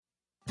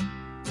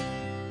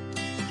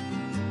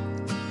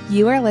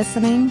You are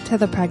listening to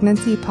the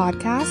Pregnancy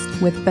Podcast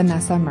with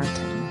Vanessa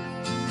Merton.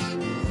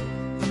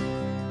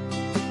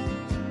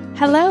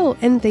 Hello,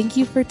 and thank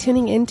you for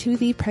tuning into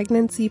the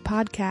Pregnancy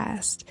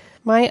Podcast.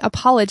 My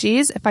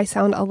apologies if I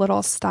sound a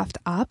little stuffed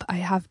up. I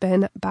have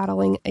been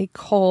battling a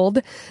cold,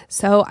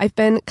 so I've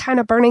been kind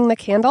of burning the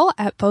candle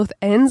at both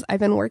ends. I've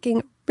been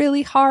working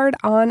really hard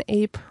on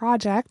a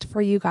project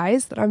for you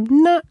guys that I'm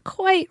not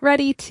quite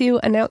ready to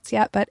announce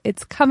yet, but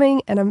it's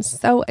coming and I'm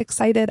so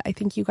excited. I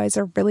think you guys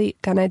are really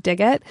gonna dig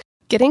it.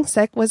 Getting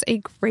sick was a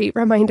great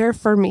reminder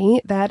for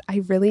me that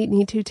I really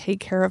need to take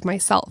care of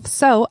myself.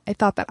 So I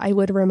thought that I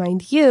would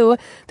remind you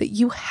that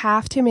you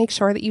have to make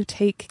sure that you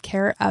take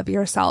care of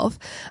yourself.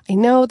 I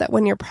know that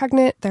when you're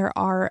pregnant, there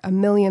are a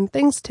million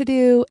things to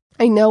do.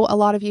 I know a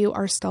lot of you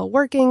are still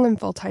working in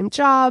full-time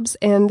jobs,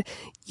 and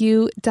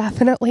you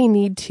definitely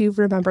need to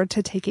remember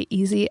to take it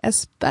easy,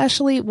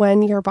 especially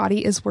when your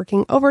body is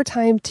working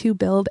overtime to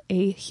build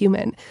a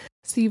human.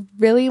 So you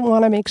really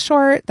want to make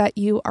sure that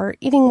you are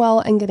eating well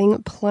and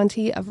getting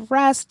plenty of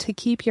rest to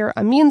keep your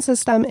immune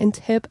system in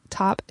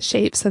tip-top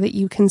shape so that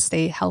you can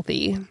stay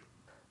healthy.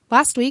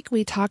 Last week,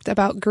 we talked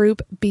about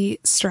Group B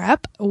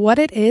strep, what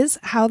it is,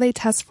 how they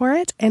test for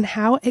it, and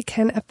how it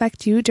can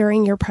affect you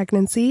during your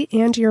pregnancy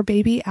and your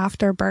baby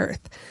after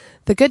birth.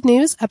 The good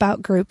news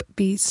about Group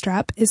B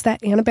strep is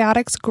that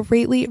antibiotics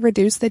greatly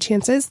reduce the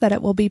chances that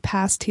it will be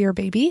passed to your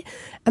baby,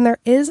 and there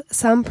is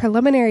some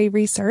preliminary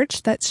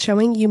research that's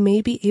showing you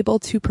may be able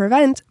to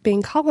prevent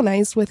being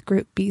colonized with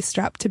Group B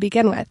strep to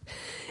begin with.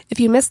 If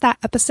you missed that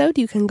episode,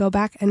 you can go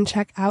back and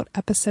check out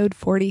episode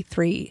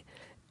 43.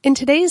 In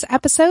today's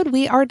episode,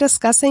 we are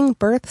discussing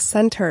birth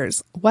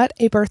centers, what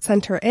a birth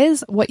center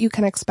is, what you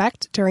can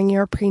expect during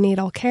your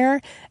prenatal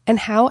care, and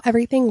how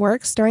everything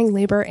works during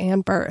labor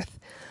and birth.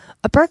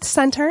 A birth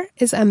center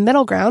is a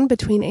middle ground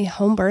between a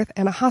home birth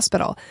and a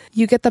hospital.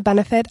 You get the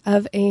benefit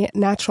of a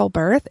natural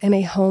birth in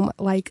a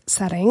home-like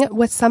setting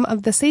with some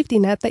of the safety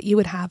net that you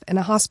would have in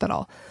a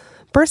hospital.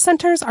 Birth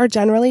centers are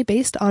generally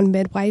based on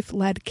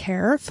midwife-led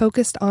care,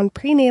 focused on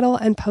prenatal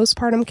and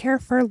postpartum care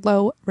for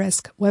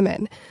low-risk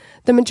women.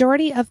 The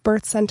majority of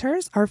birth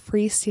centers are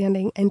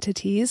freestanding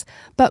entities,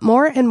 but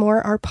more and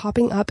more are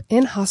popping up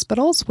in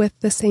hospitals with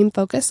the same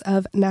focus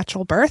of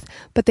natural birth,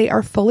 but they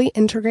are fully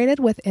integrated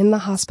within the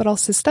hospital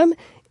system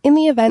in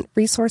the event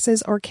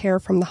resources or care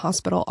from the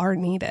hospital are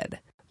needed.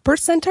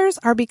 Birth centers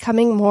are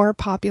becoming more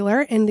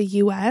popular in the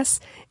U.S.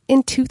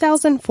 In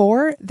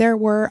 2004, there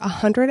were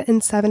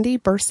 170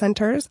 birth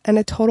centers, and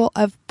a total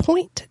of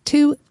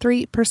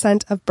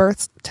 0.23% of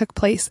births took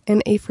place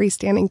in a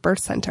freestanding birth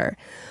center.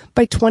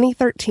 By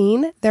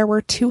 2013, there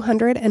were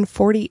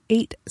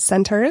 248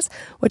 centers,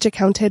 which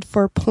accounted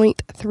for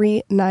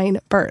 0.39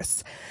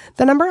 births.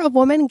 The number of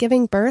women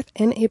giving birth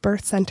in a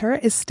birth center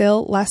is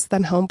still less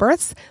than home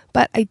births,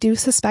 but I do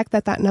suspect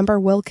that that number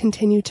will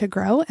continue to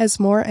grow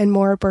as more and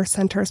more birth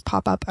centers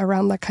pop up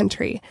around the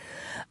country.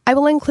 I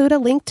will include a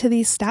link to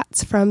these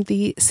stats from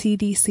the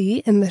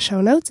CDC in the show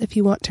notes if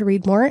you want to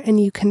read more,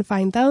 and you can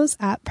find those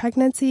at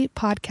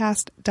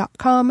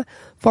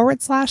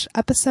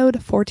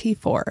pregnancypodcast.com/episode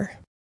 44.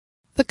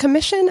 The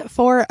Commission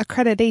for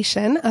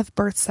Accreditation of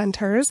Birth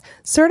Centers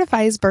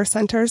certifies birth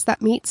centers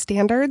that meet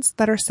standards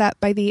that are set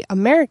by the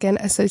American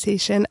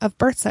Association of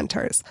Birth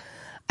Centers.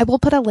 I will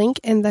put a link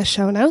in the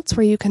show notes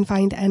where you can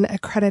find an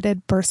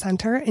accredited birth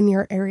center in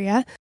your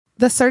area.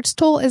 The search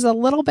tool is a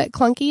little bit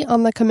clunky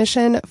on the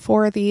Commission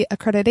for the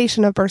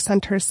Accreditation of Birth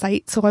Centers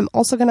site, so I'm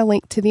also going to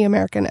link to the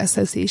American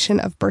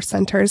Association of Birth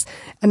Centers,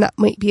 and that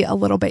might be a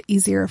little bit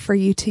easier for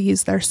you to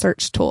use their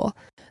search tool.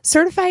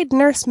 Certified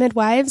nurse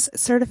midwives,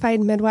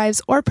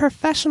 or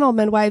professional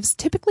midwives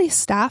typically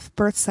staff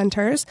birth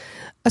centers.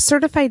 A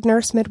certified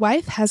nurse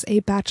midwife has a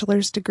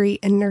bachelor's degree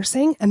in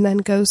nursing and then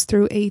goes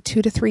through a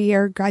 2 to 3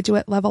 year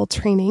graduate level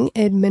training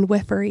in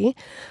midwifery.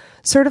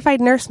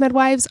 Certified nurse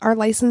midwives are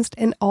licensed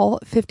in all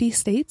 50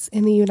 states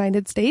in the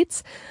United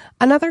States.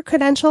 Another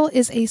credential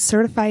is a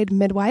certified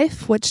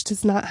midwife, which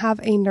does not have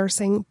a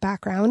nursing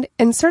background,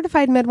 and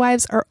certified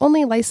midwives are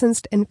only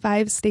licensed in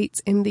 5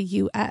 states in the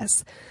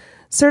U.S.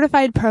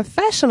 Certified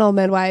professional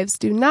midwives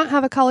do not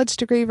have a college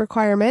degree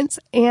requirements,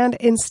 and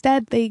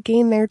instead they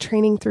gain their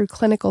training through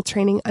clinical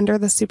training under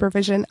the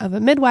supervision of a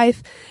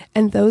midwife,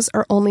 and those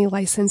are only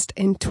licensed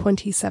in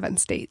 27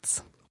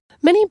 states.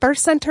 Many birth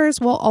centers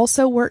will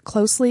also work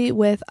closely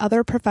with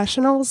other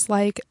professionals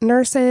like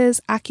nurses,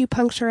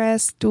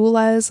 acupuncturists,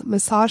 doulas,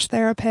 massage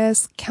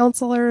therapists,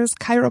 counselors,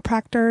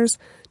 chiropractors,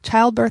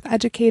 childbirth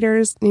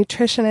educators,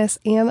 nutritionists,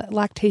 and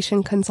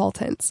lactation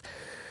consultants.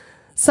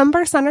 Some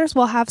birth centers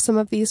will have some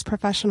of these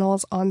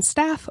professionals on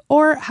staff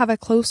or have a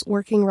close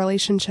working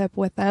relationship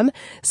with them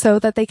so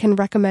that they can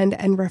recommend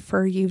and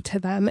refer you to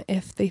them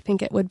if they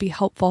think it would be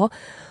helpful.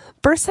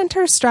 Birth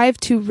centers strive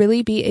to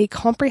really be a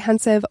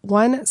comprehensive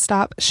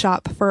one-stop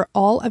shop for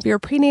all of your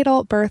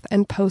prenatal, birth,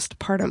 and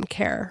postpartum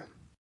care.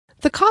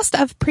 The cost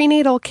of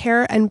prenatal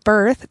care and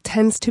birth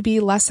tends to be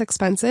less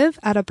expensive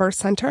at a birth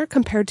center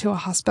compared to a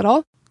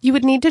hospital. You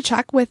would need to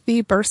check with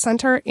the birth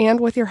center and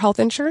with your health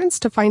insurance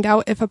to find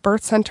out if a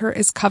birth center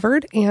is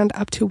covered and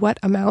up to what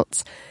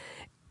amounts.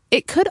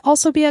 It could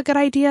also be a good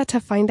idea to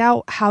find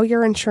out how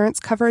your insurance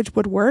coverage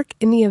would work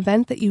in the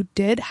event that you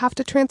did have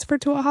to transfer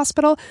to a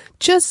hospital,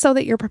 just so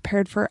that you're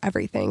prepared for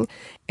everything.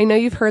 I know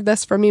you've heard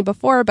this from me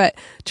before, but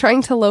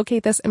trying to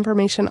locate this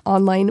information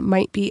online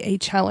might be a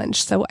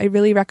challenge. So I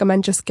really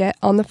recommend just get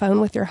on the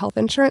phone with your health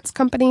insurance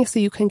company so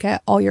you can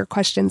get all your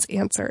questions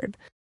answered.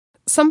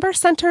 Some birth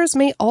centers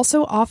may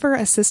also offer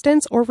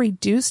assistance or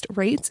reduced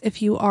rates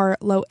if you are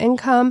low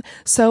income.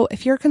 So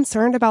if you're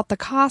concerned about the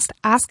cost,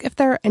 ask if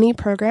there are any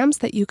programs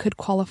that you could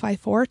qualify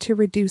for to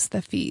reduce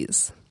the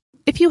fees.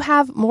 If you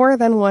have more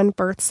than one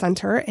birth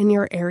center in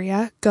your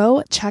area,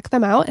 go check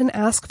them out and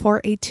ask for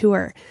a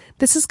tour.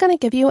 This is going to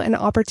give you an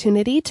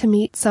opportunity to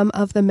meet some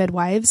of the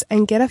midwives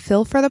and get a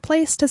feel for the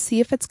place to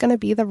see if it's going to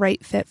be the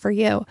right fit for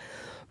you.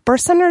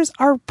 Birth centers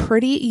are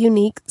pretty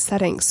unique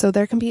settings, so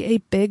there can be a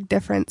big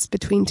difference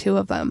between two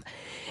of them.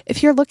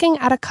 If you're looking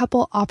at a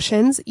couple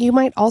options, you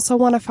might also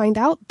want to find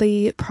out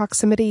the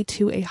proximity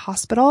to a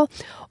hospital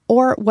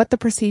or what the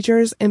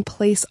procedures in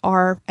place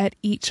are at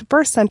each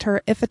birth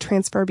center if a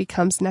transfer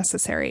becomes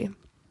necessary.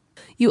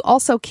 You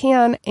also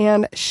can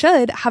and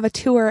should have a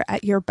tour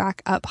at your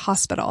backup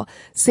hospital.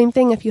 Same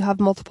thing if you have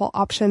multiple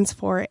options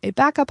for a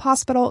backup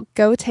hospital,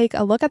 go take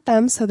a look at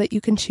them so that you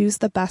can choose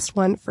the best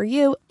one for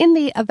you in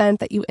the event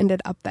that you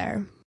ended up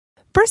there.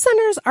 Birth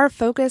centers are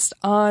focused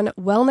on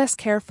wellness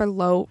care for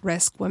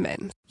low-risk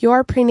women.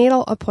 Your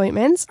prenatal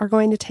appointments are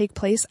going to take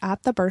place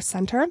at the birth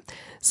center.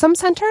 Some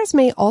centers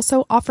may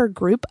also offer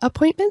group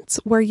appointments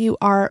where you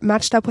are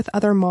matched up with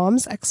other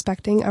moms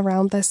expecting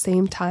around the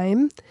same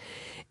time.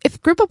 If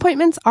group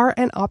appointments are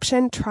an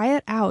option, try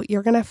it out.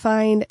 You're going to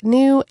find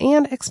new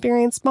and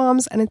experienced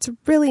moms, and it's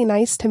really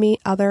nice to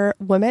meet other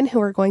women who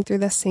are going through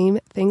the same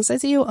things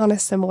as you on a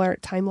similar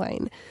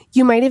timeline.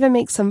 You might even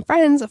make some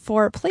friends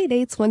for play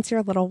dates once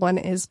your little one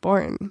is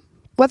born.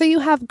 Whether you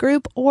have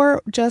group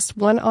or just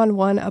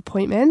one-on-one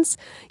appointments,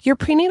 your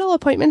prenatal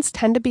appointments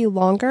tend to be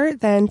longer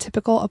than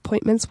typical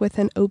appointments with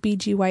an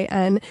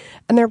OBGYN,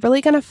 and they're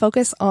really going to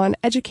focus on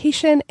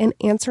education and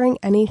answering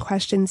any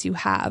questions you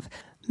have.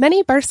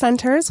 Many birth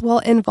centers will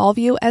involve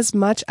you as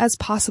much as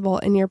possible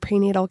in your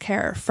prenatal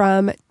care,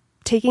 from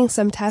taking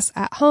some tests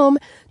at home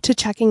to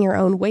checking your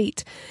own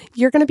weight.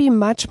 You're going to be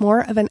much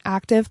more of an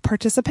active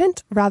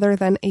participant rather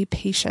than a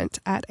patient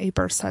at a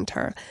birth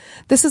center.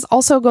 This is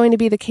also going to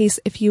be the case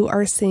if you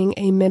are seeing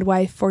a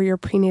midwife for your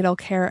prenatal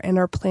care and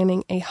are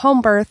planning a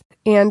home birth,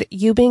 and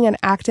you being an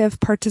active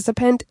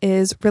participant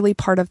is really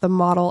part of the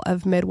model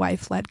of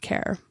midwife-led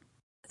care.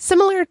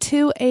 Similar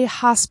to a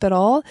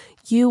hospital,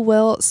 you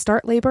will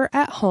start labor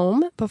at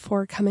home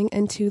before coming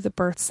into the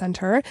birth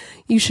center.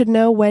 You should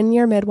know when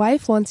your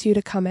midwife wants you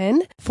to come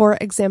in. For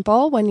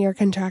example, when your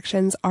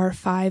contractions are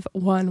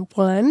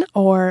 5-1-1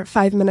 or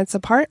 5 minutes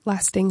apart,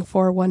 lasting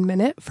for 1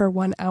 minute for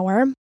 1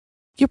 hour.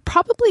 You're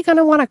probably going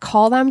to want to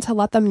call them to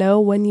let them know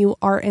when you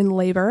are in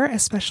labor,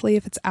 especially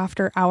if it's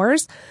after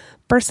hours.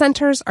 Birth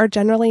centers are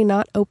generally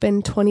not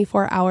open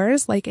 24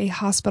 hours like a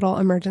hospital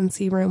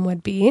emergency room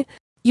would be.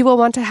 You will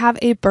want to have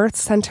a birth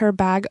center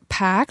bag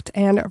packed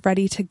and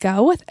ready to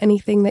go with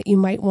anything that you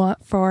might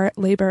want for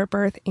labor,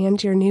 birth,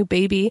 and your new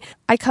baby.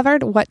 I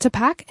covered what to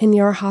pack in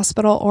your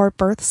hospital or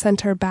birth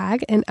center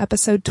bag in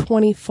episode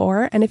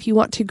 24, and if you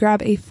want to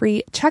grab a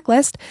free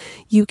checklist,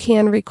 you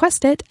can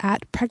request it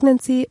at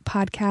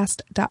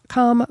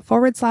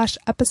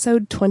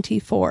pregnancypodcast.com/episode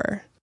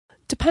 24.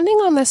 Depending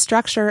on the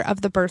structure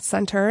of the birth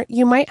center,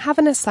 you might have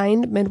an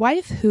assigned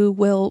midwife who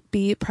will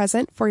be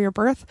present for your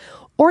birth,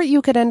 or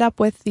you could end up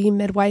with the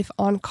midwife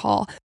on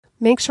call.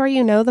 Make sure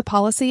you know the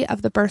policy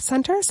of the birth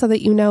center so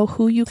that you know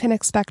who you can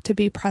expect to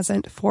be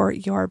present for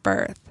your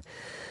birth.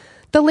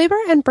 The labor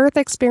and birth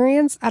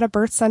experience at a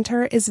birth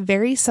center is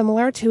very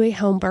similar to a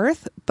home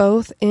birth,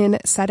 both in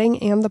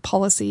setting and the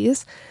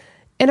policies.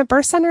 In a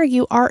birth center,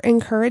 you are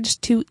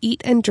encouraged to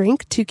eat and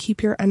drink to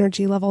keep your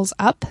energy levels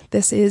up.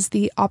 This is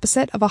the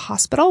opposite of a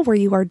hospital where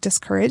you are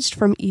discouraged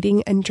from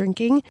eating and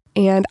drinking,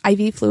 and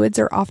IV fluids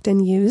are often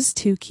used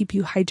to keep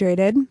you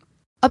hydrated.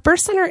 A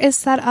birth center is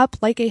set up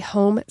like a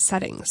home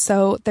setting,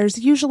 so there's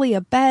usually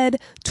a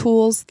bed,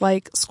 tools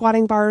like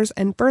squatting bars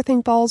and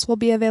birthing balls will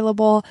be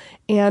available,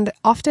 and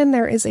often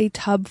there is a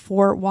tub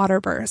for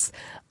water births.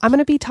 I'm going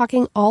to be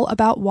talking all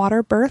about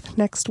water birth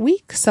next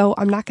week, so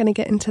I'm not going to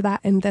get into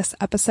that in this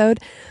episode.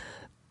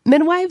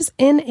 Midwives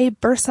in a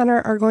birth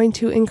center are going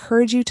to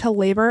encourage you to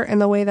labor in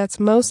the way that's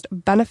most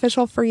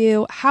beneficial for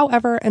you,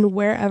 however and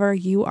wherever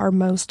you are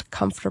most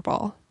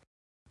comfortable.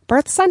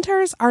 Birth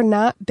centers are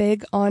not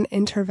big on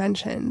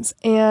interventions,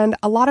 and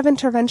a lot of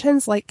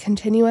interventions like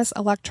continuous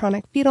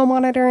electronic fetal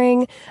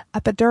monitoring,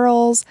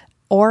 epidurals,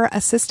 or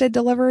assisted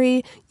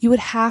delivery, you would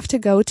have to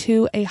go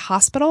to a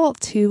hospital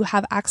to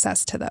have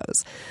access to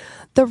those.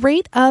 The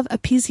rate of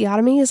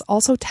episiotomies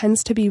also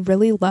tends to be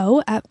really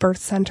low at birth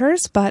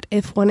centers, but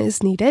if one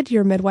is needed,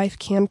 your midwife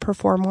can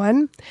perform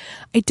one.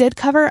 I did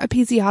cover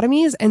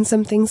episiotomies and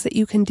some things that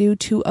you can do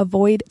to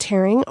avoid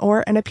tearing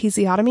or an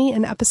episiotomy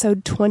in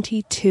episode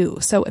 22.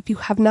 So if you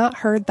have not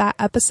heard that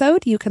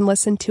episode, you can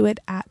listen to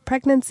it at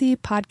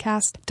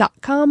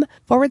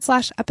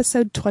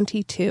pregnancypodcast.com/episode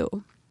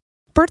 22.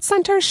 Birth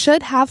centers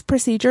should have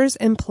procedures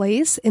in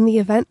place in the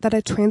event that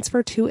a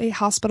transfer to a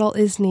hospital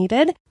is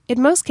needed.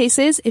 In most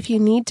cases, if you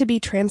need to be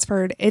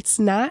transferred, it's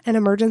not an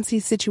emergency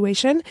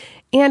situation,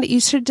 and you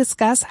should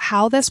discuss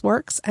how this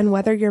works and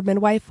whether your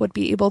midwife would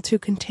be able to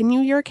continue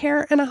your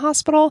care in a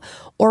hospital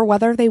or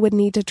whether they would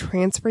need to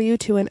transfer you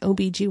to an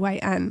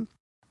OBGYN.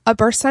 A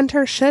birth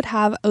center should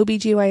have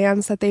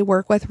OBGYNs that they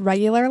work with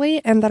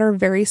regularly and that are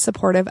very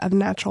supportive of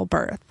natural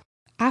birth.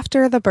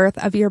 After the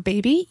birth of your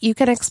baby, you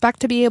can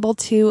expect to be able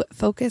to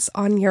focus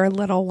on your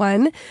little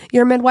one.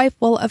 Your midwife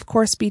will, of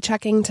course, be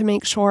checking to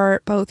make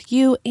sure both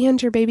you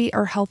and your baby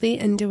are healthy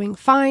and doing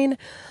fine.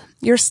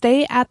 Your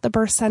stay at the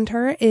birth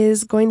center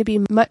is going to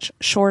be much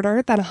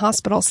shorter than a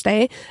hospital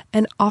stay,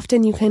 and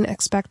often you can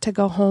expect to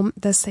go home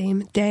the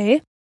same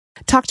day.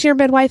 Talk to your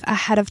midwife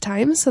ahead of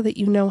time so that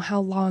you know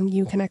how long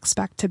you can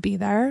expect to be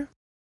there.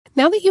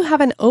 Now that you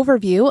have an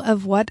overview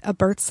of what a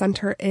birth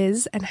center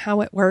is and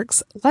how it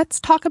works, let's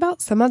talk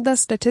about some of the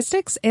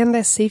statistics and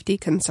the safety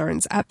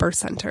concerns at birth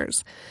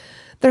centers.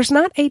 There's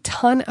not a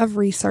ton of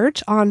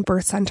research on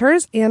birth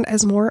centers, and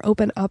as more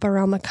open up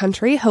around the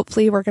country,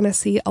 hopefully we're going to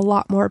see a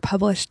lot more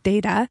published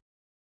data.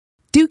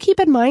 Do keep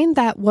in mind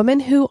that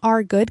women who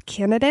are good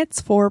candidates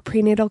for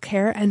prenatal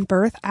care and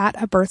birth at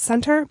a birth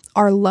center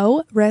are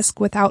low risk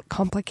without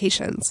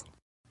complications.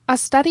 A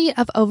study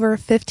of over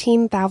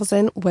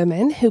 15,000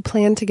 women who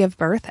plan to give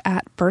birth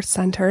at birth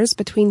centers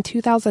between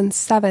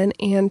 2007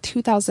 and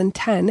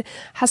 2010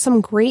 has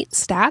some great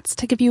stats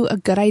to give you a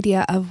good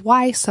idea of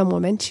why some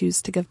women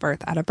choose to give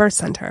birth at a birth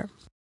center.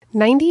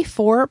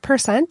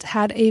 94%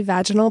 had a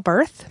vaginal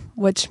birth,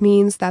 which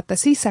means that the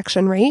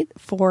C-section rate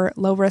for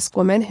low-risk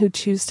women who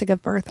choose to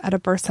give birth at a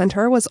birth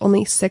center was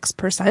only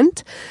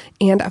 6%.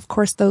 And of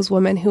course, those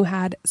women who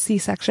had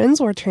C-sections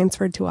were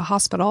transferred to a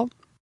hospital.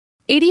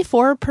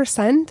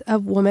 84%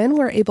 of women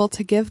were able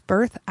to give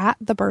birth at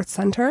the birth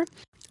center.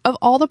 Of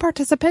all the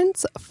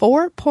participants,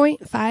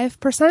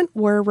 4.5%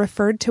 were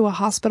referred to a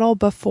hospital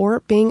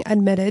before being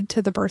admitted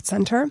to the birth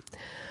center.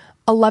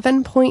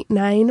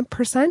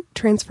 11.9%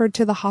 transferred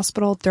to the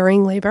hospital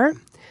during labor.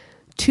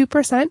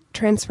 2%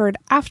 transferred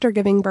after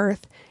giving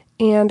birth,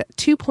 and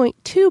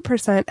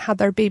 2.2% had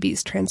their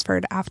babies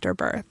transferred after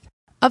birth.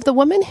 Of the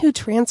women who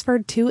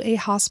transferred to a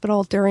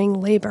hospital during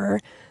labor,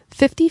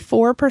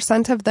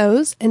 54% of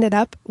those ended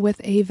up with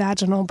a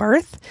vaginal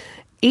birth.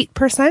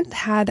 8%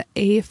 had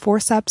a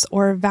forceps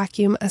or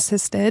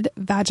vacuum-assisted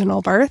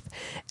vaginal birth,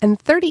 and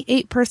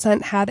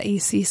 38% had a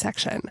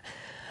C-section.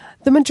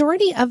 The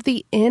majority of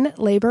the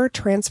in-labor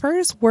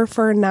transfers were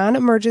for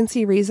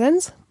non-emergency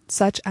reasons,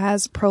 such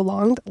as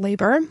prolonged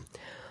labor.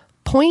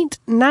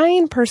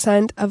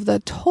 0.9% of the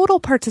total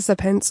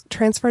participants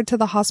transferred to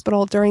the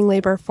hospital during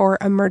labor for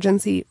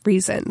emergency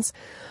reasons.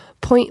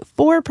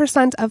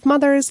 0.4% of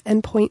mothers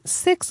and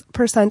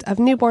 0.6% of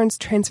newborns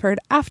transferred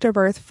after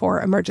birth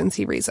for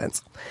emergency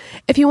reasons.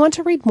 If you want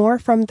to read more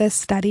from this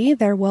study,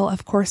 there will,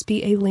 of course,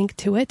 be a link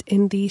to it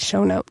in the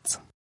show notes.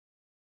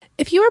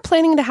 If you are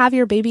planning to have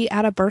your baby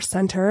at a birth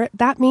center,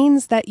 that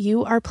means that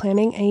you are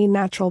planning a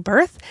natural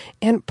birth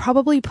and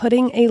probably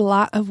putting a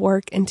lot of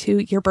work into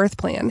your birth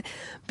plan.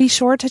 Be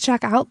sure to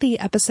check out the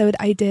episode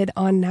I did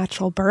on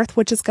natural birth,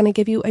 which is going to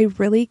give you a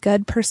really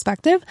good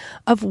perspective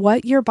of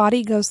what your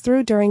body goes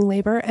through during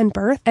labor and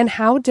birth and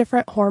how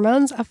different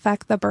hormones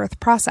affect the birth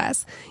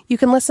process. You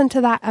can listen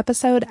to that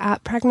episode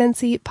at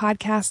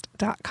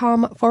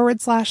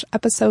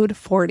pregnancypodcast.com/episode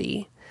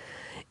 40.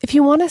 If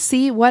you want to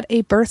see what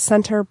a birth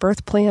center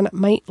birth plan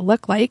might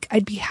look like,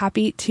 I'd be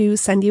happy to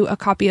send you a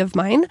copy of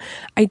mine.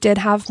 I did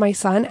have my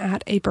son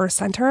at a birth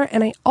center,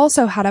 and I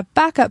also had a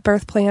backup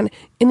birth plan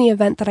in the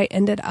event that I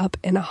ended up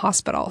in a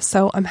hospital.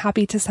 So I'm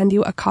happy to send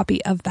you a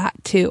copy of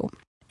that too.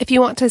 If you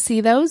want to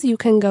see those, you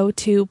can go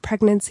to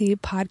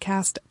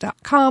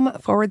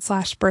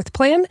pregnancypodcast.com/birth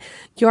plan.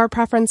 Your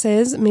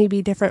preferences may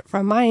be different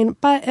from mine,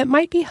 but it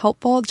might be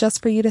helpful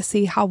just for you to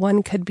see how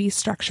one could be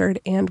structured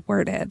and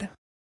worded.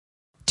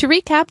 To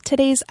recap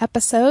today's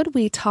episode,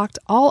 we talked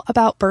all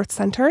about birth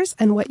centers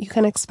and what you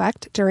can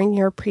expect during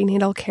your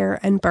prenatal care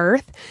and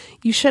birth.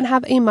 You should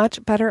have a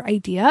much better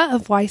idea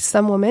of why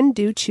some women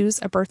do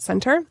choose a birth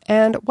center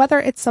and whether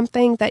it's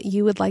something that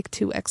you would like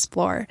to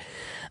explore.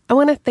 I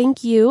want to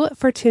thank you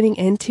for tuning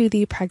into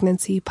the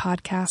Pregnancy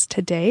Podcast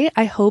today.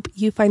 I hope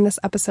you find this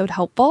episode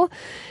helpful.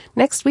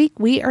 Next week,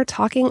 we are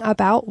talking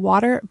about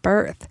water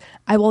birth.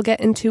 I will get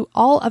into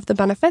all of the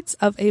benefits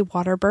of a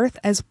water birth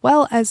as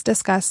well as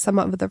discuss some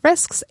of the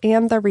risks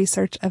and the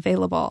research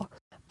available.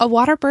 A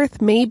water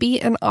birth may be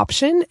an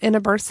option in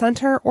a birth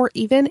center or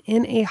even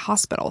in a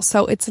hospital,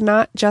 so it's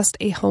not just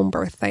a home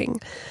birth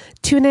thing.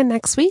 Tune in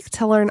next week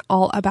to learn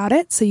all about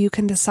it so you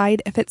can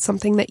decide if it's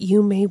something that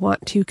you may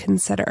want to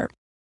consider.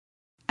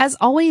 As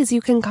always,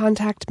 you can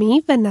contact me,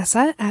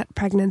 Vanessa, at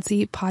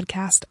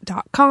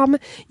pregnancypodcast.com.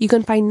 You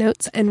can find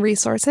notes and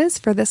resources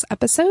for this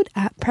episode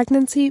at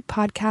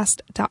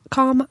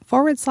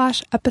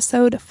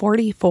pregnancypodcast.com/episode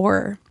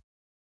 44.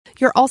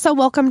 You're also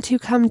welcome to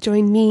come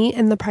join me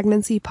in the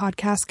Pregnancy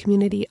Podcast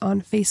community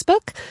on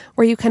Facebook,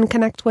 where you can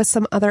connect with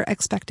some other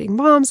expecting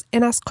moms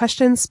and ask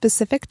questions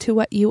specific to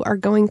what you are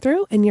going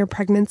through in your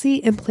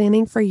pregnancy and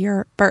planning for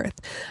your birth.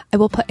 I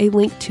will put a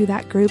link to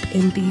that group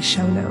in the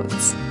show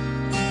notes.